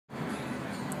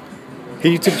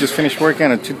Hey YouTube, just finished working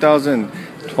on a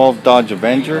 2012 Dodge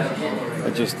Avenger. I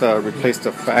just replaced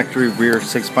the factory rear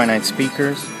 6x9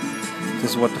 speakers. This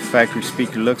is what the factory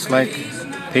speaker looks like.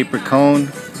 Paper cone.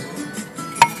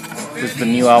 This is the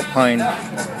new Alpine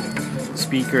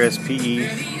speaker SPE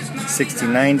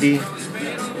 6090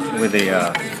 with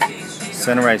a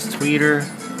centerized tweeter.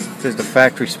 This is the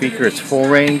factory speaker, it's full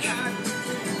range.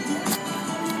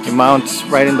 It mounts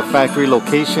right in the factory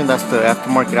location. That's the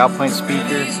aftermarket Alpine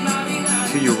speaker.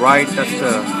 To your right, that's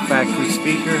the factory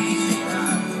speaker.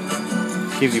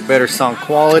 Gives you better sound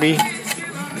quality.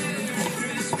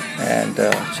 And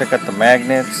check out the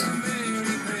magnets.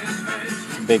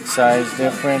 Big size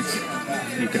difference.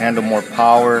 You can handle more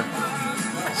power.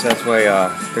 So that's why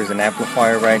there's an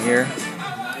amplifier right here.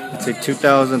 It's a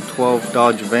 2012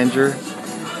 Dodge Avenger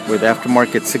with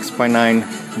aftermarket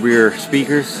 6x9 rear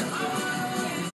speakers.